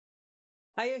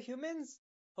Hiya, humans!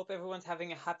 Hope everyone's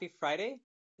having a happy Friday.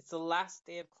 It's the last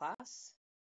day of class,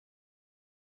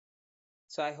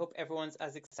 so I hope everyone's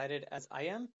as excited as I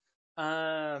am.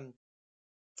 Um,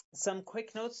 some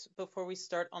quick notes before we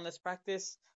start on this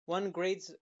practice. One,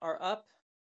 grades are up.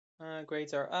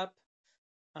 Grades are up.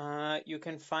 You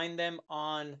can find them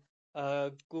on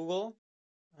Google,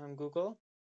 Google,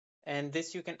 and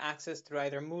this you can access through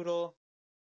either Moodle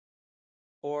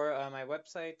or my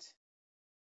website.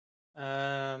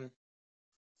 Um,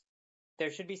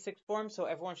 There should be 6 forms, so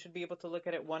everyone should be able to look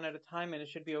at it one at a time and it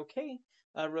should be okay.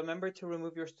 Remember to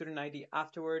remove your student ID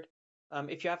afterward.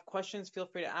 If you have questions, feel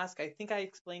free to ask. I think I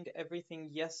explained everything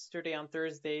yesterday on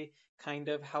Thursday, kind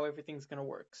of how everything's going to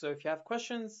work. So if you have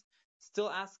questions, still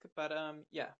ask, but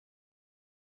yeah.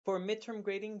 For midterm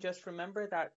grading, just remember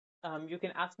that you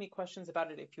can ask me questions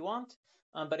about it if you want,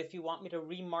 but if you want me to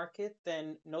remark it,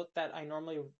 then note that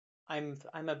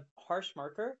I'm a harsh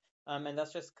marker, and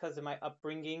that's just because of my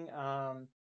upbringing.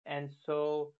 And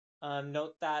so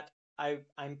note that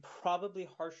I'm probably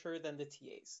harsher than the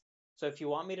TAs. So if you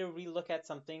want me to relook at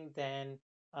something, then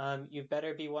you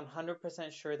better be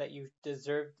 100% sure that you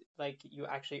deserved, like you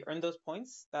actually earned those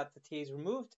points that the TAs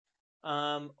removed,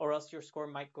 or else your score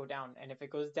might go down. And if it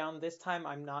goes down this time,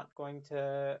 I'm not going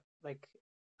to like,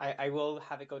 I will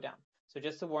have it go down. So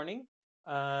just a warning.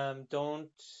 Don't,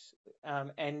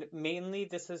 and mainly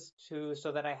this is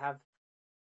so that I have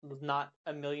not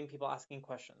a million people asking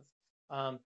questions.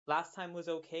 Last time was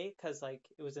okay because like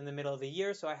it was in the middle of the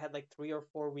year, so I had like 3 or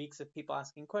 4 weeks of people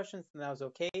asking questions, and that was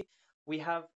okay. We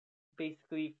have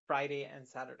basically Friday and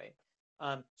Saturday.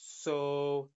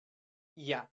 So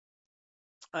yeah.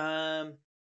 Um,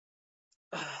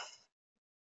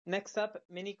 Next up,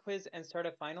 mini quiz and start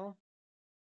a final.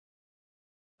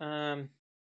 Um,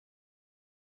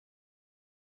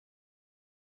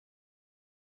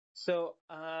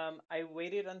 I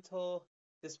waited until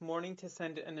this morning to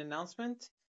send an announcement.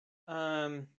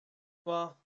 Um,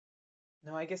 well,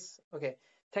 no, I guess, okay.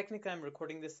 Technically, I'm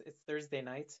recording this, it's Thursday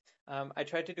night. I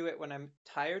tried to do it when I'm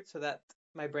tired so that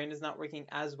my brain is not working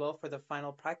as well for the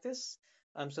final practice,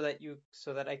 so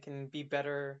that I can be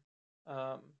better,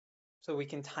 um, so we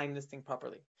can time this thing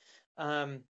properly.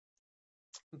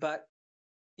 But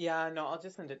Yeah, no, I'll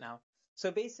just send it now. So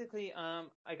basically,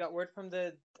 I got word from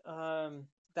the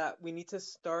that we need to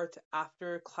start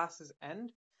after classes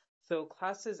end. So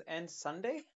classes end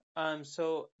Sunday.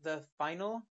 So the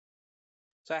final,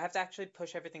 so I have to actually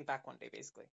push everything back one day,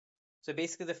 basically. So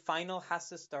basically, the final has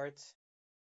to start.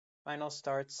 Final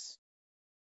starts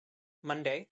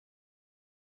Monday.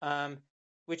 Um,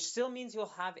 which still means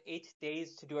you'll have 8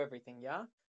 days to do everything. Yeah.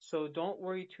 So don't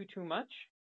worry too much.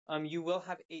 You will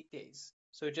have 8 days.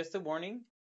 So just a warning.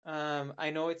 I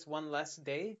know it's one less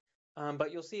day,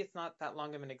 but you'll see it's not that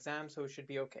long of an exam, so it should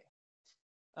be okay.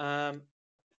 Um,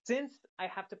 since I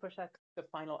have to push back the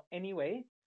final anyway,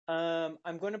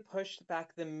 I'm going to push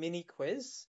back the mini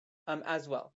quiz as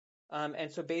well.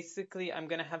 And so basically, I'm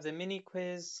going to have the mini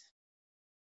quiz.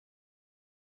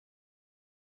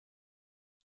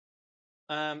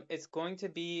 It's going to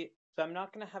be, so I'm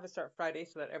not going to have it start Friday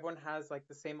so that everyone has like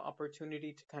the same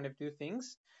opportunity to kind of do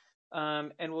things.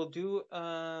 And we'll do,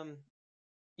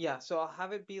 yeah, so I'll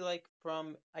have it be like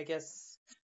from, I guess,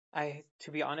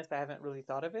 to be honest, I haven't really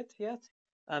thought of it yet.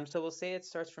 So we'll say it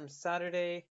starts from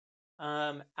Saturday,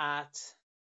 at,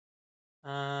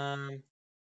 um,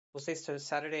 we'll say so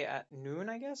Saturday at noon,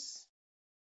 I guess,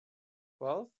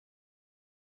 12.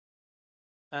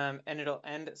 And it'll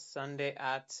end Sunday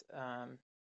at,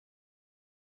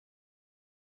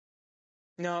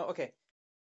 no, okay,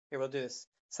 here, we'll do this.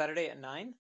 Saturday at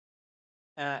 9.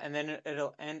 And then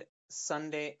it'll end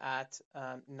Sunday at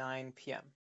 9 p.m.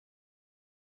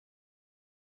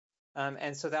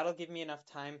 And so that'll give me enough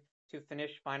time to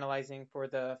finish finalizing for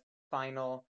the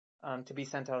final to be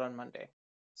sent out on Monday.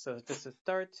 So this is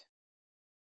start,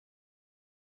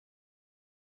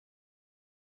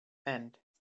 end.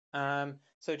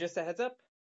 So just a heads up,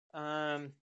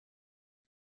 not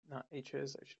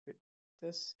H's, I should put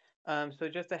this. So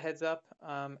just a heads up,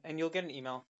 and you'll get an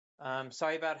email.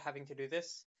 Sorry about having to do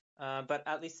this, but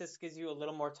at least this gives you a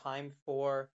little more time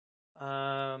for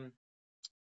um,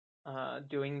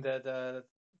 doing the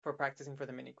for practicing for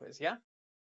the mini quiz. Yeah.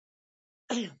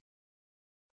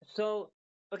 So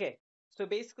okay. So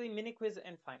basically, mini quiz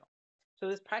and final. So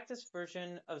this practice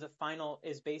version of the final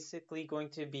is basically going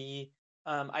to be.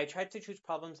 I tried to choose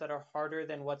problems that are harder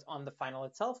than what's on the final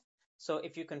itself. So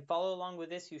if you can follow along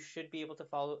with this, you should be able to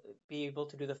be able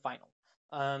to do the final.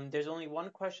 There's only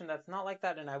one question that's not like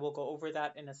that, and I will go over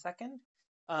that in a second.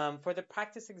 For the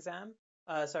practice exam,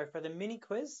 sorry, for the mini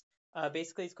quiz,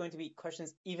 basically it's going to be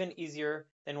questions even easier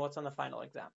than what's on the final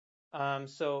exam.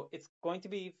 So it's going to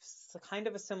be kind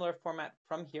of a similar format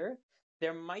from here.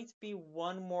 There might be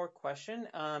one more question,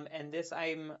 and this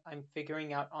I'm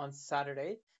figuring out on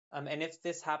Saturday. And if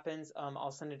this happens,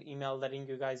 I'll send an email letting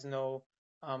you guys know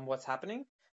what's happening.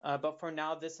 But for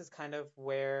now, this is kind of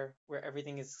where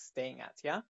everything is staying at,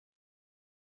 yeah?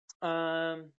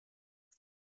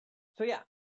 So yeah,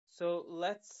 so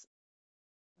let's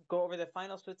go over the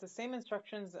final. So it's the same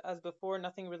instructions as before,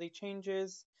 nothing really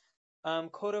changes.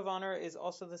 Code of honor is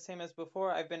also the same as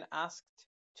before. I've been asked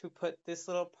to put this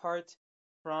little part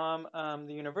from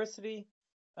the university,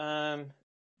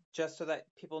 just so that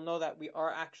people know that we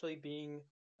are actually being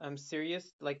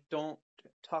serious. Like, don't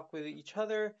talk with each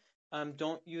other.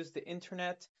 Don't use the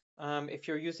internet. If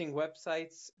you're using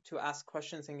websites to ask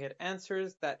questions and get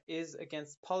answers, that is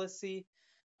against policy,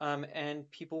 and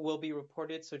people will be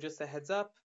reported. So just a heads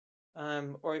up.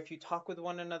 Or if you talk with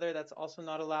one another, that's also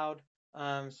not allowed.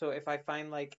 So if I find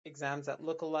like exams that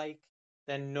look alike,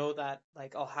 then know that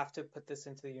like I'll have to put this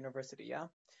into the university, yeah?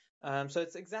 So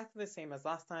it's exactly the same as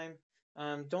last time.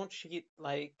 Don't cheat,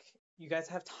 like you guys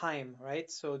have time, right?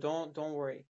 So don't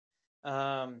worry.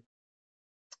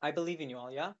 I believe in you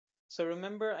all, yeah? So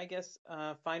remember, I guess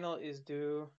final is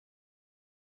due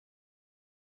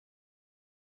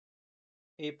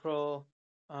April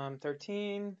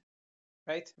 13,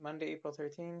 right? Monday, April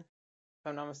 13, if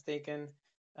I'm not mistaken,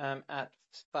 at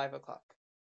 5 o'clock,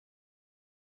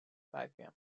 5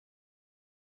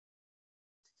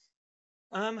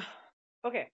 p.m.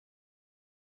 Okay,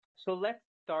 so let's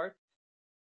start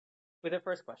with the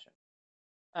first question.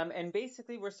 And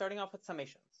basically, we're starting off with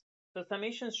summations. So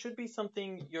summations should be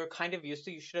something you're kind of used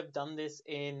to. You should have done this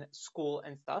in school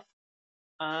and stuff.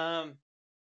 And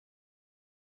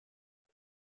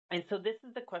so this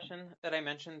is the question that I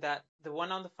mentioned, that the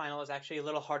one on the final is actually a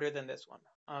little harder than this one.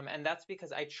 And that's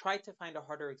because I tried to find a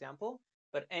harder example,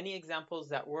 but any examples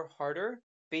that were harder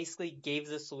basically gave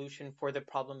the solution for the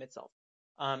problem itself.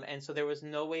 And so there was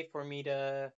no way for me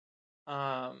to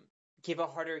give a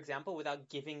harder example without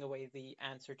giving away the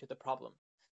answer to the problem.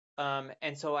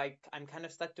 And so I'm kind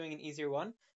of stuck doing an easier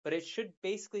one, but it should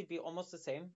basically be almost the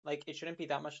same. Like, it shouldn't be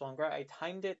that much longer. I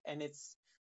timed it, and it's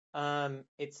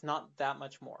not that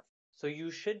much more. So you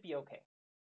should be okay.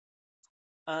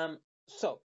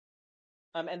 So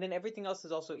and then everything else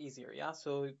is also easier, yeah?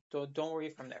 So don't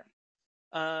worry from there.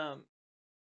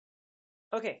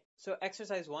 Okay, so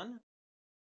exercise 1.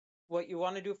 What you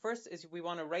want to do first is we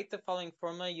want to write the following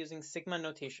formula using sigma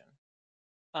notation.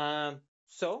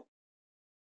 So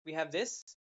we have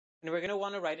this, and we're going to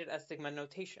want to write it as sigma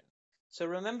notation. So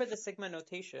remember the sigma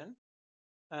notation,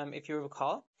 if you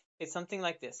recall, it's something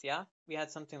like this, yeah? We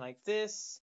had something like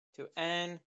this to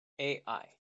n a I,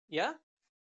 yeah?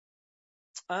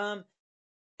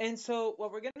 And so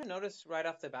what we're going to notice right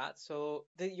off the bat, so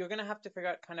you're going to have to figure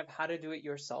out kind of how to do it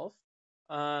yourself.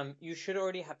 You should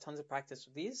already have tons of practice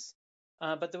with these.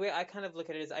 But the way I kind of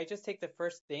look at it is I just take the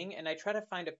first thing and I try to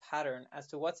find a pattern as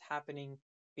to what's happening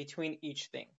between each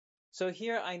thing. So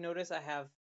here I notice I have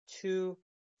 2,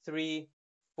 3,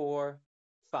 4,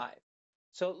 5.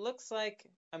 So it looks like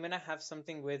I'm going to have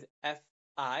something with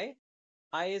fi.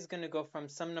 I is going to go from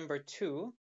some number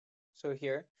 2. So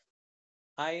here,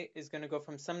 I is going to go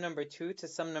from some number 2 to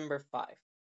some number 5.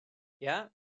 Yeah?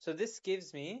 So this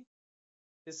gives me,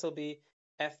 this will be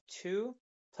f2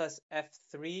 plus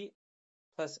f3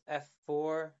 plus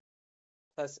f4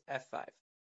 plus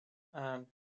f5.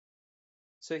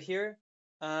 So here,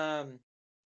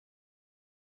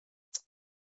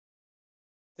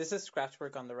 this is scratch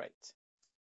work on the right.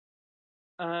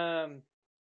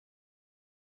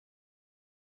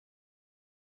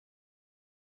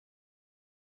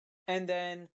 And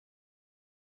then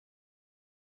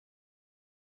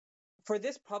for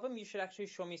this problem, you should actually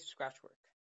show me scratch work.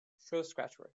 Show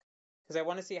scratch work. Because I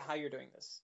want to see how you're doing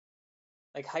this.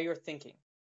 Like how you're thinking.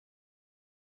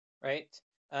 Right?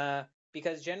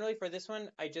 Because generally for this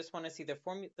one, I just want to see the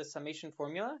summation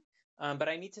formula. But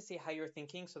I need to see how you're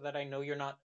thinking so that I know you're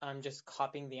not just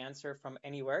copying the answer from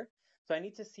anywhere. So I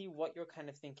need to see what you're kind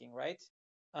of thinking, right?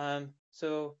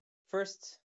 So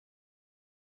first,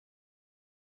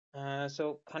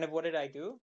 so kind of what did I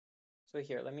do? So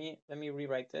here, let me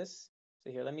rewrite this.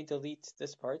 So here, let me delete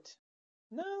this part.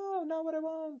 No, not what I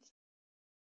want.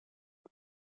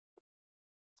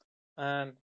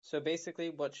 So basically,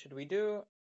 what should we do?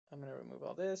 I'm gonna remove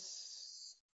all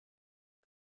this.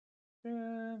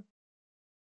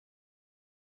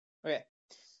 Okay.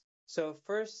 So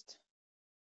first,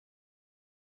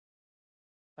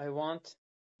 I want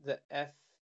the f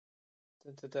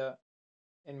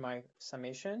in my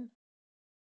summation.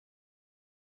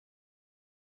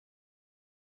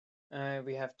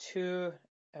 We have 2,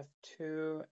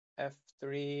 F2,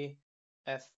 F3,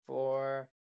 F4,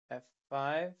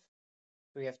 F5.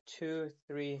 We have 2,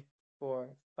 3, 4,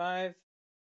 5.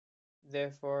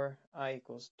 Therefore, I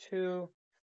equals 2.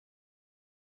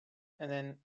 And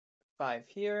then 5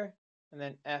 here, and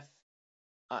then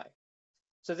Fi.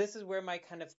 So this is where my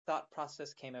kind of thought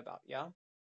process came about, yeah?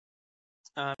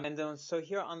 And then, so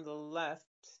here on the left,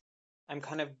 I'm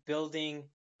kind of building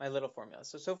my little formula.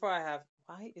 So far I have,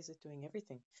 why is it doing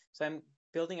everything? So I'm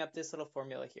building up this little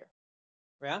formula here,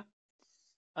 yeah?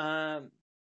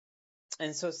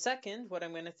 And so second, what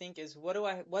I'm going to think is,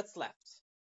 what's left?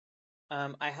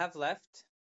 I have left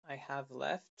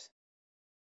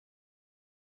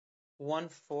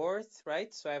 1/4,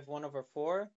 right? So I have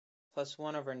 1/4 plus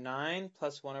 1/9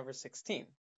 plus 1/16.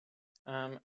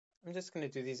 I'm just going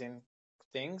to do these in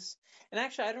things. And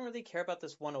actually, I don't really care about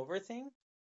this 1/, thing.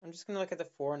 I'm just going to look at the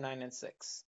 4, 9, and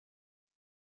 6.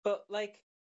 But like,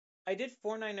 I did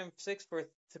 4, 9, and 6 for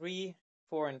 3,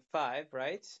 4, and 5,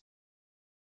 right?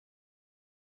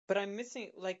 But I'm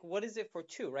missing, like, what is it for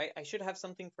 2, right? I should have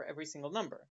something for every single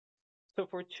number. So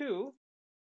for 2,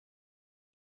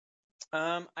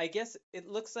 I guess it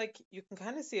looks like you can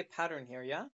kind of see a pattern here,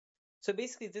 yeah? So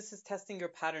basically, this is testing your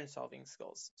pattern solving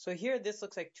skills. So here, this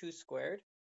looks like 2 squared.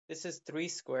 This is 3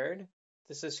 squared.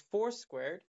 This is 4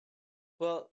 squared.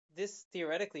 Well, this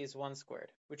theoretically is 1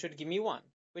 squared, which would give me 1,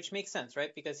 which makes sense,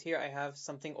 right? Because here I have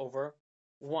something over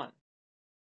 1.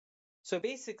 So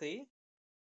basically,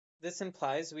 this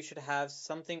implies we should have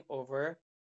something over,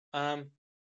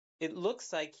 it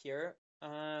looks like here,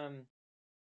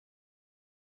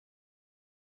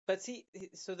 but see,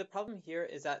 so the problem here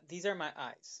is that these are my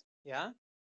i's, yeah?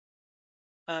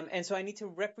 And so I need to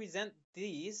represent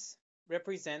these,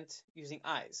 using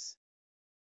i's.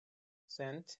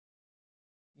 Represent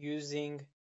using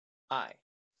I.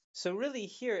 So really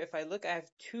here, if I look, I have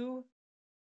 2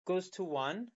 goes to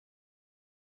 1,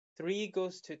 3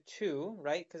 goes to 2,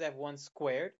 right? Because I have 1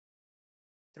 squared.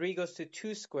 3 goes to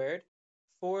 2 squared.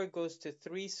 4 goes to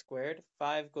 3 squared.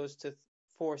 5 goes to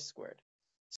 4 squared.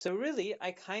 So really,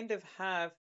 I kind of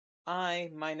have I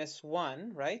minus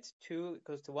 1, right? 2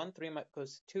 goes to 1, 3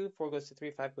 goes to 2, 4 goes to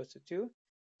 3, 5 goes to 2,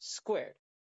 squared.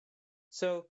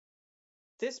 So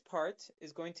this part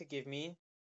is going to give me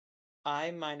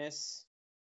I minus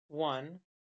 1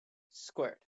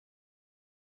 squared.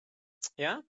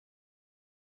 Yeah?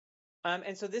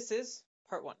 And so this is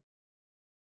part 1.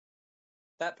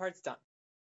 That part's done.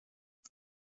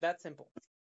 That's simple.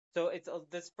 So it's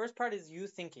this first part is you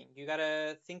thinking. You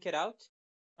gotta think it out,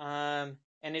 and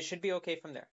it should be okay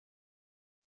from there.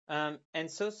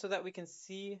 And so that we can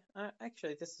see,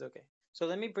 actually this is okay. So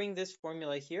let me bring this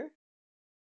formula here.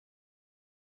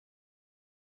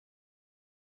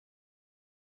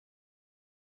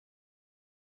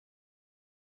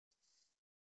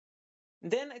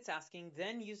 Then it's asking,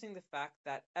 then using the fact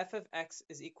that f of x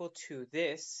is equal to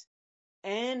this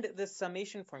and the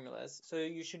summation formulas. So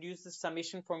you should use the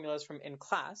summation formulas from in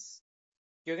class.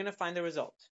 You're gonna find the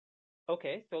result.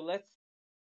 Okay, so let's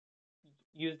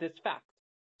use this fact.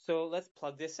 So let's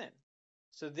plug this in.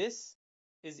 So this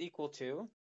is equal to,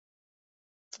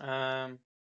 do I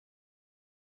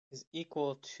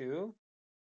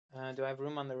have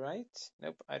room on the right?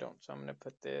 Nope, I don't. So I'm gonna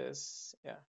put this,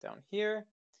 down here,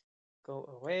 go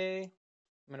away.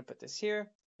 I'm gonna put this here,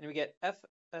 and we get f,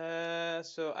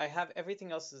 so I have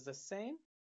everything else is the same,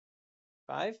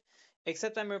 5,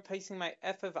 except I'm replacing my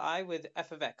f of I with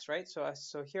f of x, right? So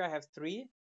here I have 3,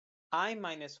 I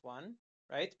minus 1,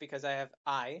 right? Because I have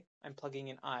I'm plugging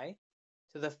in I,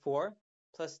 to the 4,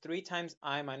 plus 3 times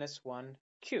I minus 1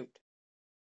 cubed,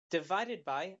 divided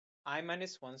by I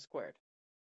minus 1 squared.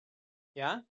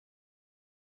 Yeah?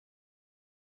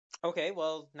 Okay,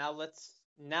 well,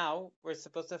 now we're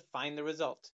supposed to find the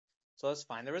result. So let's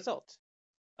find the result.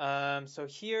 So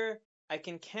here I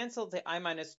can cancel the I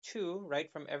minus 2, right,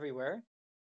 from everywhere.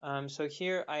 So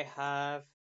here I have,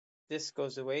 this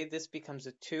goes away, this becomes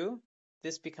a 2,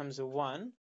 this becomes a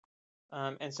 1.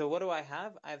 And so what do I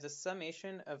have? I have the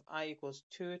summation of I equals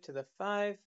 2 to the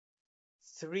 5,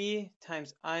 3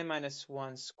 times I minus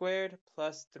 1 squared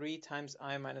plus 3 times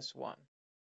I minus 1.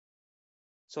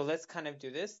 So let's kind of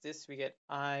do this. This we get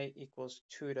I equals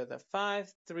 2 to the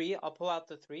 5, 3. I'll pull out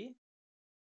the 3.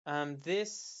 I'll do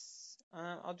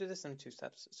this in 2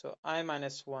 steps. So I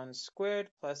minus 1 squared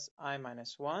plus I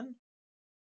minus 1.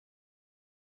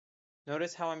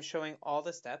 Notice how I'm showing all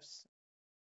the steps.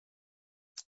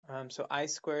 So I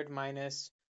squared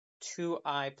minus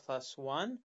 2I plus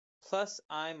 1 plus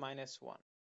I minus 1.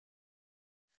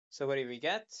 So what do we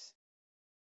get?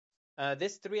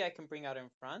 This 3 I can bring out in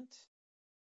front.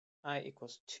 I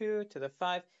equals 2 to the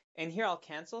 5. And here I'll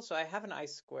cancel, so I have an I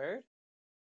squared.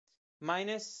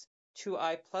 Minus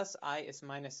 2I plus I is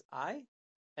minus I.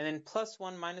 And then plus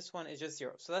 1 minus 1 is just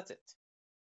 0. So that's it.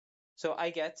 So I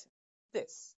get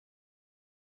this.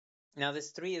 Now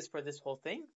this 3 is for this whole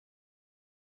thing.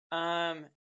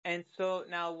 And so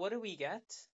now what do we get?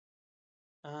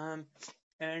 And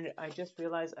I just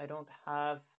realized I don't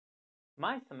have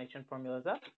my summation formulas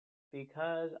up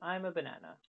because I'm a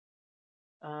banana.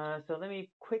 So let me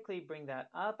quickly bring that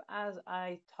up as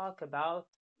I talk about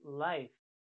life.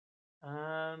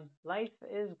 Life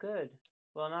is good.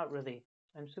 Well, not really.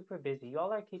 I'm super busy.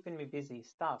 Y'all are keeping me busy.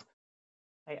 Stop.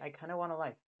 I kind of want a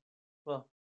life. Well,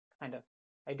 kind of.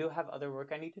 I do have other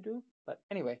work I need to do, but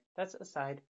anyway, that's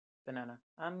aside. Banana.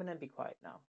 I'm gonna be quiet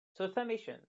now. So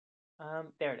summation.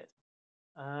 There it is.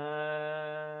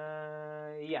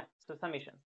 Yeah. So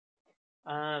summation.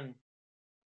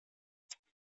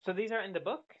 So these are in the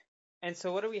book. And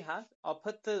so what do we have? I'll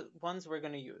put the ones we're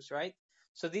going to use, right?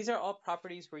 So these are all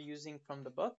properties we're using from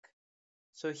the book.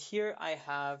 So here I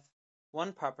have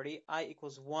one property, I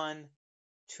equals 1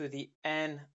 to the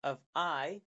n of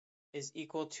I is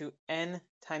equal to n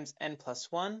times n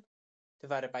plus 1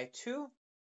 divided by 2.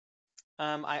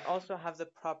 I also have the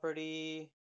property,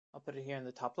 I'll put it here in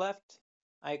the top left,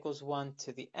 I equals 1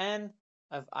 to the n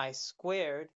of I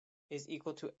squared is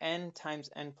equal to n times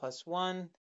n plus 1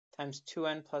 times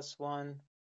 2n plus 1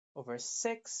 over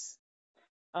 6.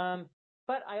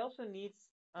 But I also need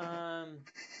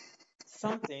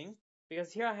something,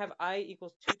 because here I have I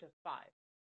equals 2 to 5,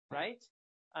 right?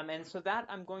 And so that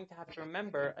I'm going to have to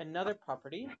remember another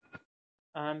property.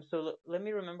 So let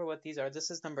me remember what these are.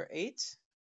 This is number 8.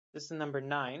 This is number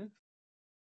 9.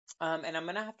 And I'm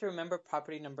going to have to remember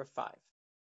property number 5.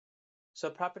 So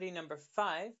property number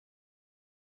 5.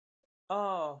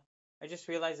 Oh, I just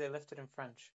realized I left it in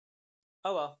French.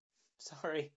 Oh well,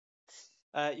 sorry.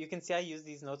 You can see I use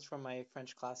these notes from my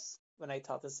French class when I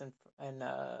taught this in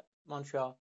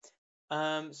Montreal.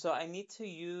 So I need to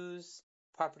use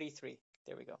property 3.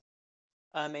 There we go.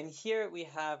 And here we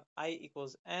have I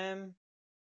equals m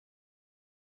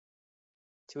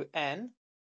to n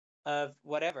of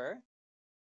whatever.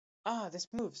 This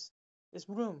moves. This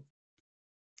room.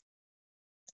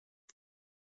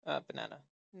 Banana.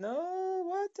 No,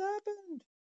 what happened?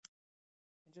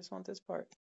 I just want this part.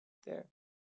 There.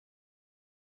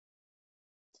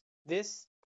 This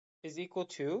is equal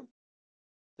to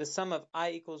the sum of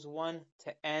I equals 1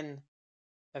 to n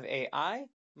of ai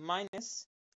minus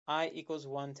I equals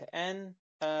 1 to n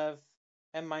of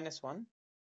m minus 1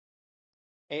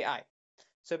 ai.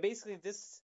 So basically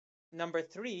this number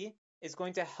 3 is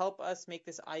going to help us make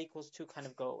this I equals 2 kind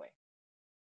of go away.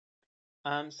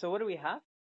 So what do we have?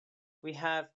 We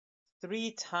have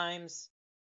 3 times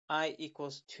I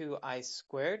equals 2i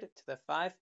squared to the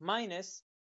 5 minus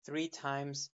 3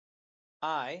 times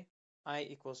I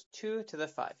equals 2 to the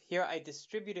 5. Here I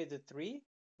distributed the 3,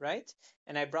 right?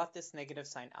 And I brought this negative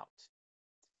sign out.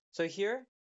 So here,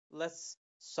 let's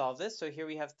solve this. So here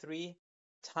we have 3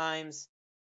 times,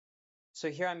 so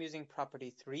here I'm using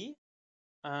property 3.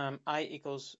 I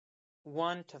equals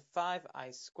 1 to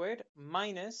 5i squared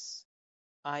minus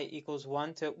I equals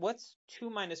 1 to, what's 2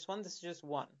 minus 1? This is just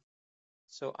 1.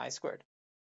 So I squared.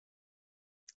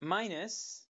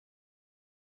 Minus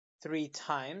 3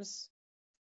 times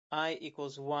I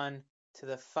equals 1 to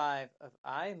the 5 of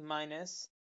I minus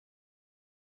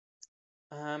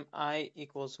I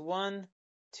equals 1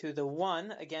 to the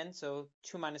 1 again. So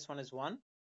 2 minus 1 is 1.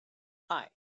 I.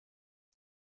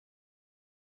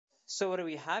 So what do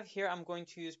we have here? I'm going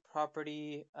to use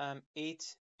property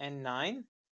 8 and 9.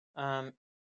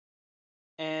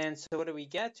 And so what do we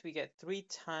get? We get 3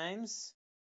 times.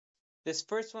 This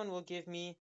first one will give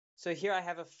me, so here I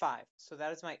have a 5. So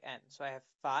that is my n. So I have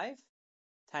 5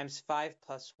 times 5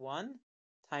 plus 1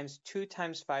 times 2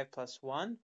 times 5 plus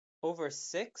 1 over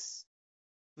 6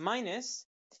 minus,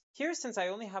 here since I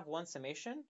only have one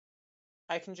summation,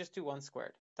 I can just do 1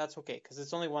 squared. That's okay, because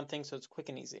it's only one thing, so it's quick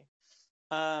and easy.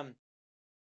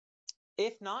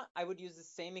 If not, I would use the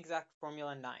same exact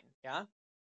formula 9, yeah?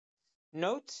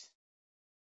 Note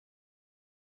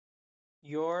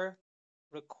you're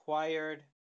required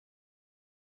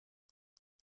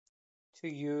to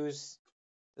use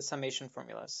the summation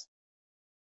formulas.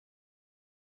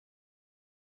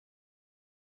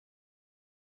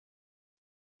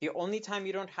 The only time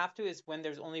you don't have to is when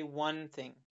there's only one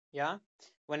thing, yeah?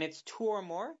 When it's 2 or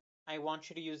more, I want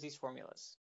you to use these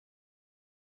formulas.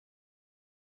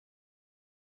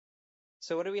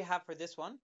 So what do we have for this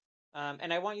one?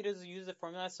 And I want you to use the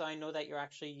formula so I know that you're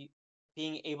actually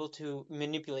being able to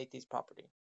manipulate these properly.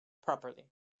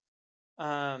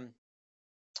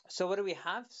 So what do we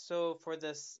have? So for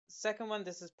this second one,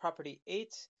 this is property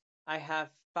 8. I have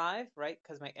 5, right?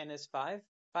 Because my n is 5.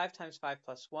 5 times 5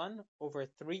 plus 1 over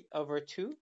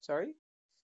 2. Sorry.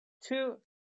 2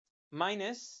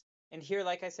 minus, and here,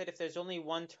 like I said, if there's only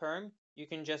one term, you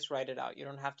can just write it out. You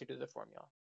don't have to do the formula.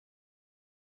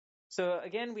 So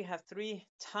again, we have 3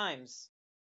 times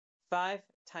 5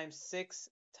 times 6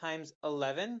 times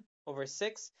 11 over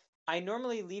 6. I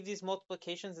normally leave these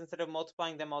multiplications instead of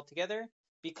multiplying them all together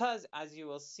because, as you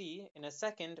will see in a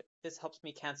second, this helps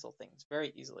me cancel things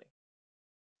very easily.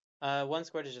 1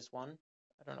 squared is just 1.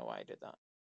 I don't know why I did that.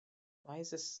 Why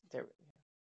is this there?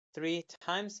 3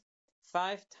 times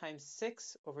 5 times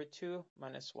 6 over 2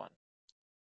 minus 1.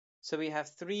 So we have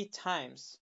 3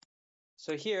 times.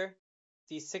 So here,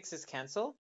 these 6's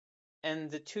cancel,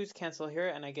 and the 2's cancel here,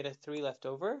 and I get a 3 left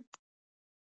over.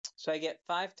 So I get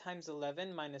 5 times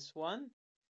 11 minus 1,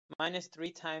 minus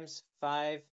 3 times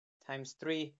 5 times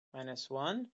 3 minus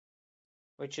 1,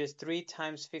 which is 3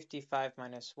 times 55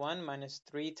 minus 1, minus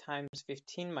 3 times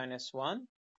 15 minus 1,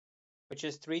 which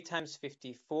is 3 times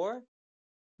 54,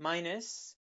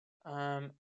 minus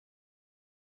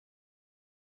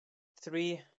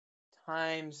 3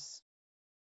 times,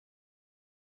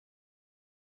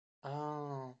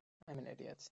 oh, I'm an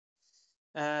idiot.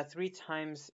 3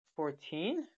 times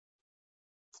 14,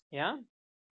 yeah.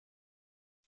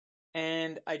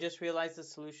 And I just realized the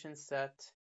solution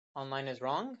set online is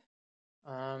wrong.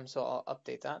 So I'll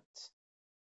update that.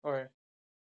 Or,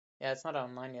 yeah, it's not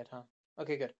online yet, huh?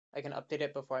 Okay, good. I can update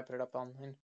it before I put it up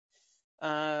online.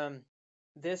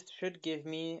 This should give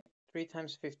me 3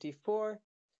 times 54.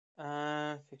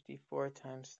 54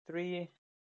 times 3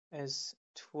 is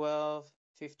 12,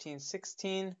 15,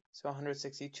 16, so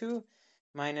 162,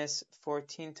 minus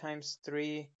 14 times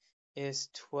 3 is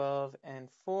 12 and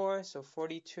 4, so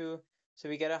 42, so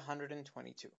we get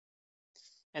 122.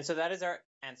 And so that is our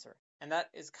answer, and that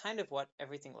is kind of what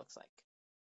everything looks like.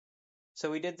 So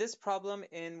we did this problem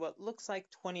in what looks like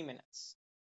 20 minutes.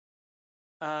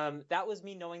 That was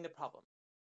me knowing the problem.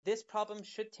 This problem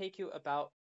should take you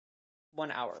about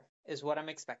 1 hour, is what I'm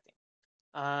expecting.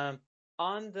 On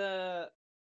the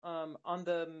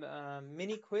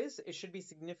mini quiz, it should be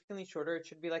significantly shorter. It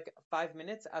should be like 5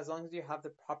 minutes as long as you have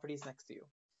the properties next to you.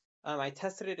 I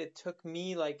tested it. It took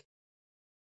me like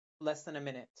less than a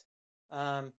minute.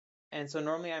 And so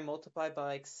normally I multiply by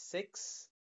like 6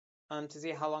 to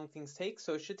see how long things take.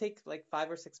 So it should take like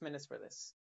 5 or 6 minutes for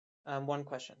this one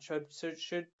question. So it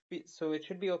should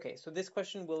be okay. So this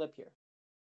question will appear.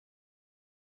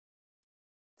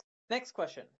 Next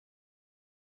question.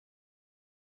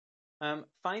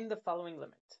 Find the following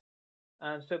limit.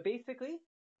 So basically,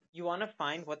 you want to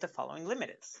find what the following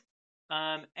limit is.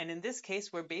 And in this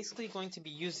case, we're basically going to be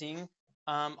using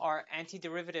our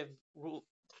antiderivative rule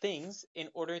things in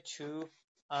order to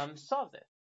solve this.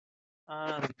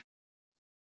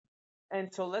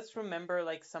 And so let's remember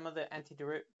like some of the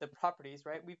the properties,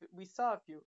 right? We saw a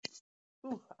few.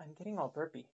 Ooh, I'm getting all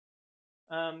burpy.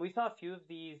 We saw a few of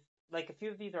these. Like a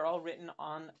few of these are all written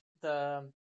on the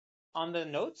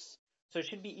notes, so it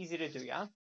should be easy to do, yeah.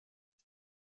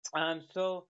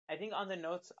 So I think on the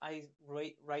notes I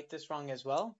write this wrong as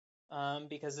well,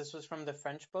 because this was from the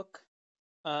French book.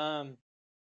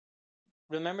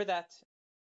 Remember that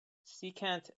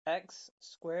secant x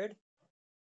squared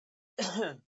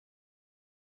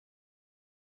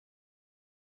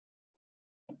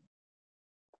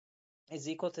is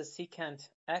equal to secant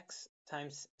x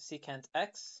times secant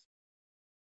x.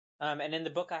 And in the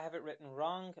book I have it written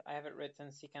wrong. I have it written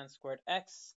secant squared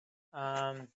x.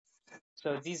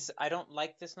 So these, I don't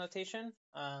like this notation,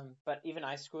 but even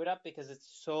I screw it up because it's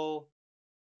so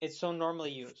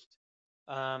normally used.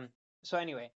 So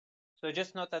anyway, so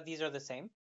just note that these are the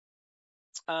same.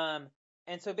 And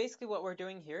so basically what we're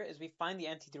doing here is we find the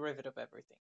antiderivative of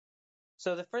everything.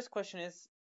 So the first question is,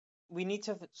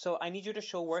 so I need you to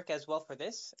show work as well for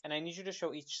this, and I need you to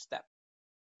show each step.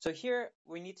 So here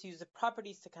we need to use the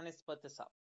properties to kind of split this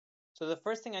up. So the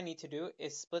first thing I need to do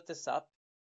is split this up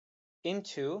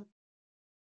into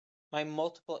my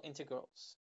multiple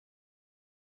integrals.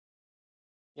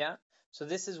 Yeah, so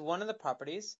this is one of the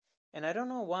properties, and I don't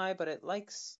know why, but it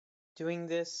likes doing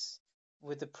this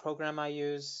with the program I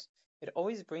use. It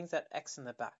always brings that x in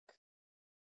the back.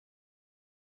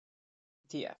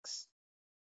 Dx.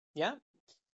 Yeah.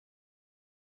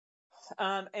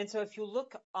 And so if you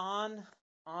look on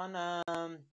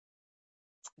the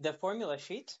formula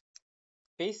sheet,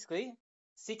 basically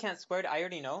secant squared, I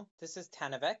already know. This is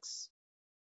tan of x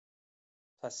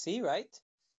plus c, right?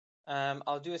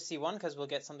 I'll do a c1 because we'll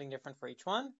get something different for each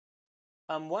one.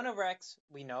 1 over x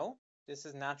we know. This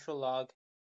is natural log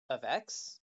of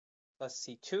x plus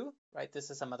c2, right? This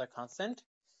is some other constant.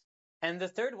 And the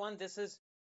third one, this is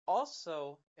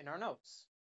also in our notes.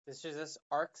 This is this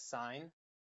arc secant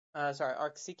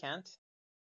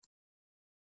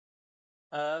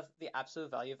of the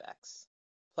absolute value of x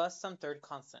plus some third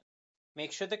constant.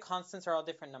 Make sure the constants are all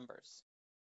different numbers.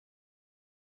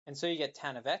 And so you get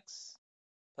tan of x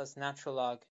plus natural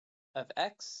log of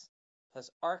x plus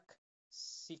arc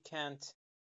secant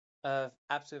of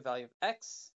absolute value of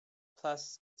x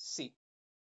plus c.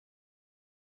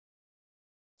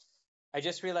 I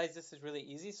just realized this is really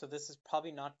easy, so this is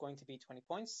probably not going to be 20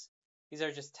 points. These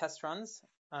are just test runs,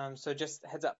 so just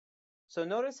heads up. So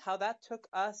notice how that took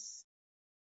us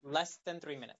less than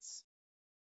 3 minutes,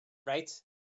 right?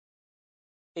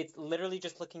 It's literally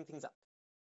just looking things up.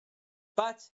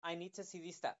 But I need to see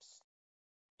these steps.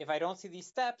 If I don't see these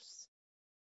steps,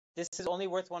 this is only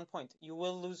worth 1 point. You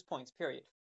will lose points, period.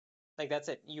 Like, that's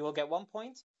it. You will get 1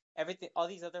 point. Everything, all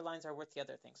these other lines are worth the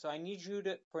other thing. So I need you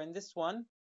to, in this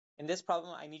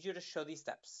problem, I need you to show these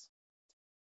steps.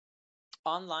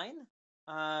 Online,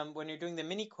 when you're doing the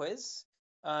mini quiz,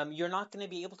 you're not going to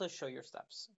be able to show your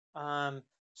steps.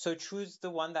 So choose the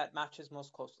one that matches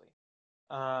most closely.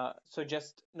 So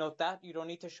just note that you don't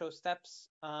need to show steps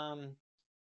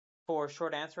for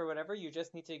short answer or whatever. You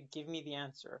just need to give me the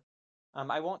answer.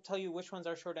 I won't tell you which ones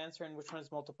are short answer and which one is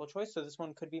multiple choice. So this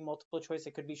one could be multiple choice.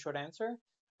 It could be short answer.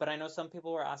 But I know some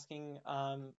people were asking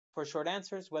for short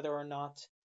answers, whether or not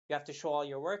you have to show all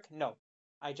your work. No,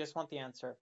 I just want the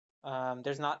answer.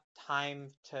 There's not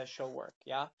time to show work.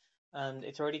 Yeah.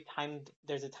 It's already timed.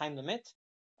 There's a time limit.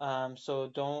 So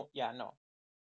don't, no.